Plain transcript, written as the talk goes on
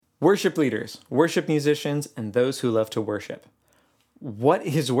Worship leaders, worship musicians, and those who love to worship. What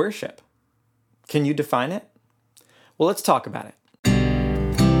is worship? Can you define it? Well, let's talk about it.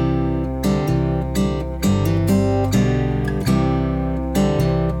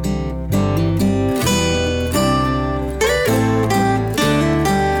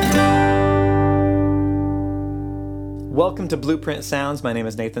 Welcome to Blueprint Sounds. My name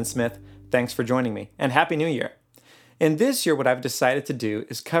is Nathan Smith. Thanks for joining me, and Happy New Year. In this year, what I've decided to do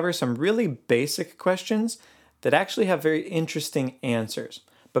is cover some really basic questions that actually have very interesting answers.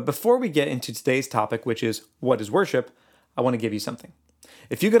 But before we get into today's topic, which is what is worship, I want to give you something.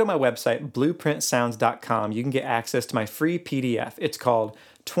 If you go to my website, blueprintsounds.com, you can get access to my free PDF. It's called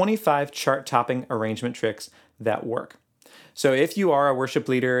 25 Chart-Topping Arrangement Tricks That Work. So if you are a worship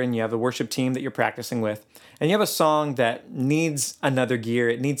leader and you have a worship team that you're practicing with, and you have a song that needs another gear,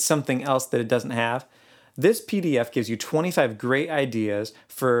 it needs something else that it doesn't have, this PDF gives you 25 great ideas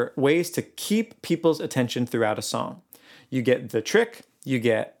for ways to keep people's attention throughout a song. You get the trick, you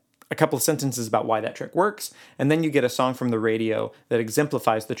get a couple of sentences about why that trick works, and then you get a song from the radio that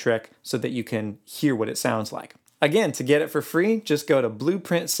exemplifies the trick so that you can hear what it sounds like. Again, to get it for free, just go to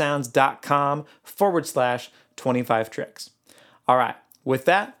blueprintsounds.com/25 tricks. All right, with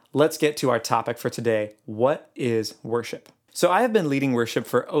that, let's get to our topic for today. What is worship? So I have been leading worship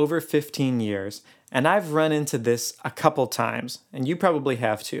for over 15 years, and I've run into this a couple times, and you probably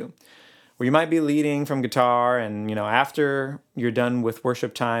have too, where you might be leading from guitar and, after you're done with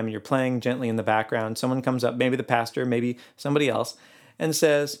worship time and you're playing gently in the background, someone comes up, maybe the pastor, maybe somebody else, and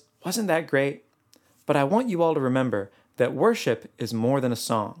says, "Wasn't that great? But I want you all to remember that worship is more than a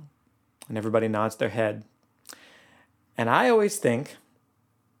song." And everybody nods their head. And I always think,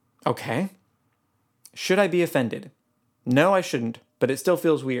 okay, should I be offended? No, I shouldn't, but it still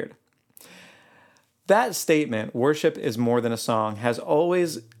feels weird. That statement, worship is more than a song, has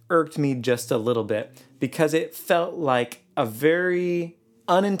always irked me just a little bit because it felt like a very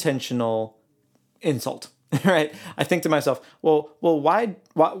unintentional insult, right? I think to myself, well, why,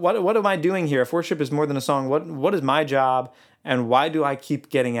 what am I doing here? If worship is more than a song, what is my job? And why do I keep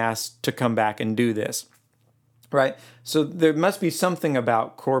getting asked to come back and do this? Right? So there must be something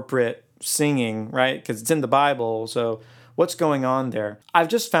about corporate singing, right? Because it's in the Bible. So what's going on there? I've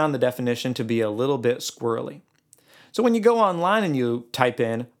just found the definition to be a little bit squirrely. So when you go online and you type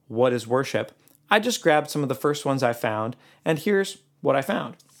in, what is worship? I just grabbed some of the first ones I found, and here's what I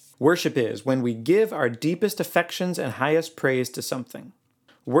found. Worship is when we give our deepest affections and highest praise to something.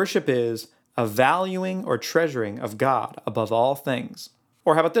 Worship is a valuing or treasuring of God above all things.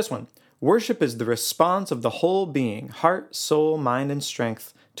 Or how about this one? Worship is the response of the whole being, heart, soul, mind, and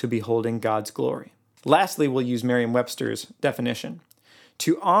strength, to beholding God's glory. Lastly, we'll use Merriam-Webster's definition.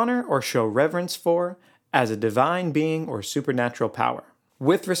 To honor or show reverence for as a divine being or supernatural power.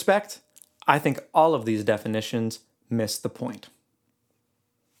 With respect, I think all of these definitions miss the point.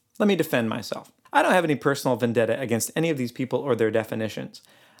 Let me defend myself. I don't have any personal vendetta against any of these people or their definitions.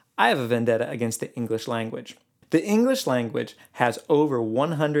 I have a vendetta against the English language. The English language has over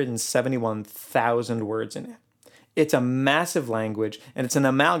 171,000 words in it. It's a massive language, and it's an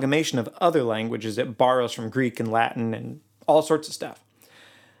amalgamation of other languages. It borrows from Greek and Latin and all sorts of stuff.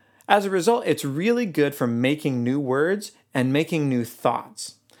 As a result, it's really good for making new words and making new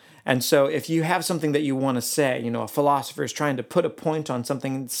thoughts. And so if you have something that you want to say, a philosopher is trying to put a point on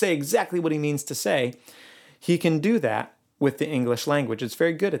something and say exactly what he means to say, he can do that with the English language. It's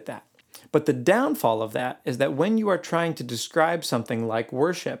very good at that. But the downfall of that is that when you are trying to describe something like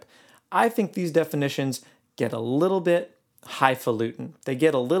worship, I think these definitions get a little bit highfalutin. They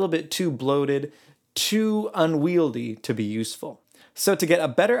get a little bit too bloated, too unwieldy to be useful. So to get a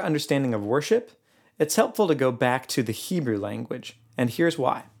better understanding of worship, it's helpful to go back to the Hebrew language. And here's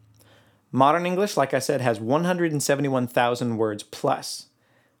why. Modern English, like I said, has 171,000 words plus.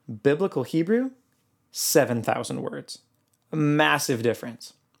 Biblical Hebrew, 7,000 words. A massive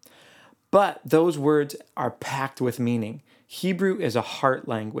difference. But those words are packed with meaning. Hebrew is a heart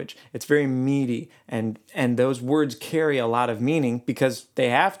language. It's very meaty, and those words carry a lot of meaning because they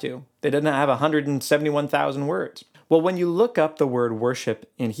have to. They didn't have 171,000 words. Well, when you look up the word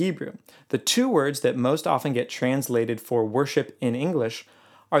worship in Hebrew, the two words that most often get translated for worship in English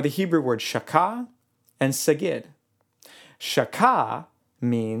are the Hebrew word shakah and sagid. Shakah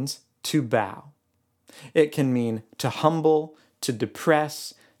means to bow. It can mean to humble, to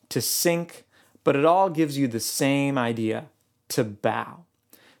depress, to sink, but it all gives you the same idea, to bow.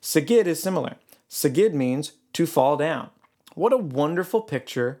 Sagid is similar. Sagid means to fall down. What a wonderful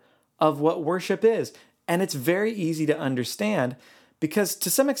picture of what worship is. And it's very easy to understand because to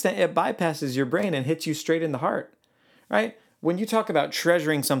some extent it bypasses your brain and hits you straight in the heart, right? when you talk about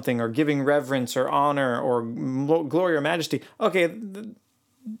treasuring something or giving reverence or honor or glory or majesty, okay,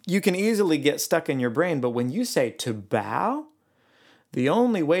 you can easily get stuck in your brain. But when you say to bow, the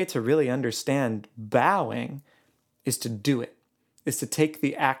only way to really understand bowing is to do it, is to take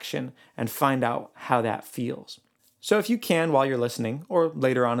the action and find out how that feels. So if you can, while you're listening or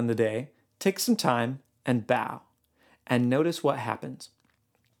later on in the day, take some time and bow and notice what happens.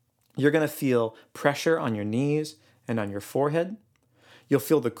 You're going to feel pressure on your knees and on your forehead. You'll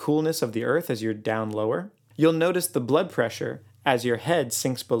feel the coolness of the earth as you're down lower. You'll notice the blood pressure as your head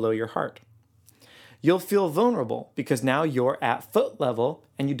sinks below your heart. You'll feel vulnerable because now you're at foot level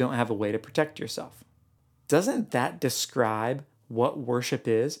and you don't have a way to protect yourself. Doesn't that describe what worship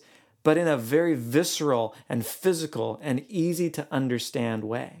is, but in a very visceral and physical and easy to understand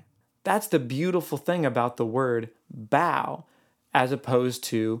way? That's the beautiful thing about the word bow as opposed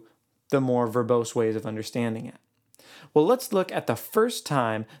to the more verbose ways of understanding it. Well, let's look at the first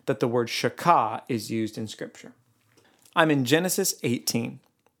time that the word shakah is used in Scripture. I'm in Genesis 18.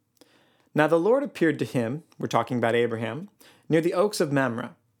 Now the Lord appeared to him, we're talking about Abraham, near the oaks of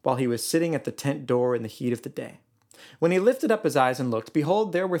Mamre, while he was sitting at the tent door in the heat of the day. When he lifted up his eyes and looked,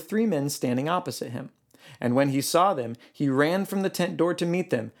 behold, there were 3 men standing opposite him. And when he saw them, he ran from the tent door to meet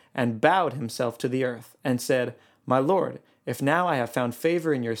them, and bowed himself to the earth, and said, My Lord, if now I have found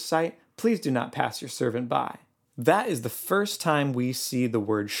favor in your sight, please do not pass your servant by. That is the first time we see the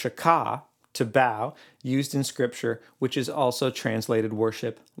word shakah, to bow, used in Scripture, which is also translated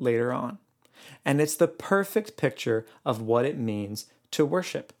worship later on. And it's the perfect picture of what it means to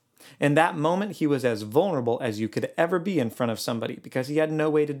worship. In that moment, he was as vulnerable as you could ever be in front of somebody because he had no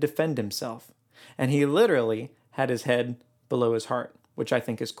way to defend himself. And he literally had his head below his heart, which I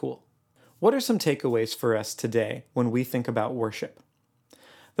think is cool. What are some takeaways for us today when we think about worship?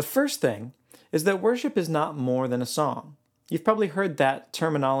 The first thing is that worship is not more than a song. You've probably heard that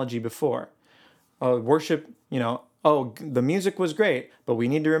terminology before. Worship, the music was great, but we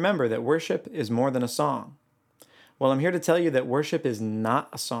need to remember that worship is more than a song. Well, I'm here to tell you that worship is not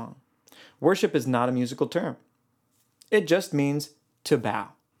a song. Worship is not a musical term. It just means to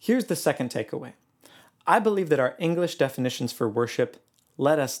bow. Here's the second takeaway. I believe that our English definitions for worship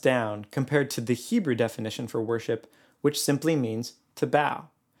let us down compared to the Hebrew definition for worship, which simply means to bow.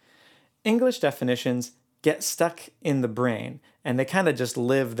 English definitions get stuck in the brain, and they kind of just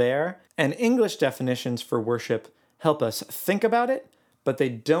live there. And English definitions for worship help us think about it, but they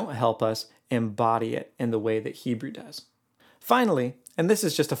don't help us embody it in the way that Hebrew does. Finally, and this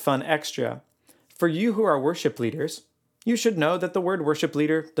is just a fun extra, for you who are worship leaders, you should know that the word worship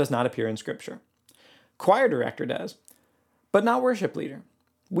leader does not appear in Scripture. Choir director does, but not worship leader.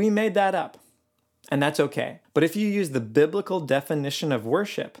 We made that up, and that's okay. But if you use the biblical definition of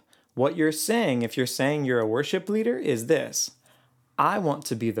worship, what you're saying, if you're saying you're a worship leader, is this: I want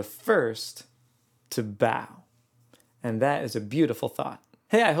to be the first to bow. And that is a beautiful thought.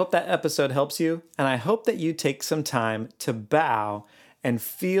 Hey, I hope that episode helps you, and I hope that you take some time to bow and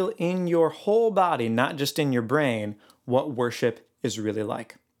feel in your whole body, not just in your brain, what worship is really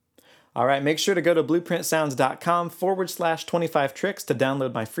like. All right, make sure to go to blueprintsounds.com/25 tricks to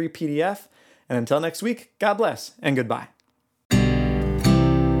download my free PDF. And until next week, God bless and goodbye.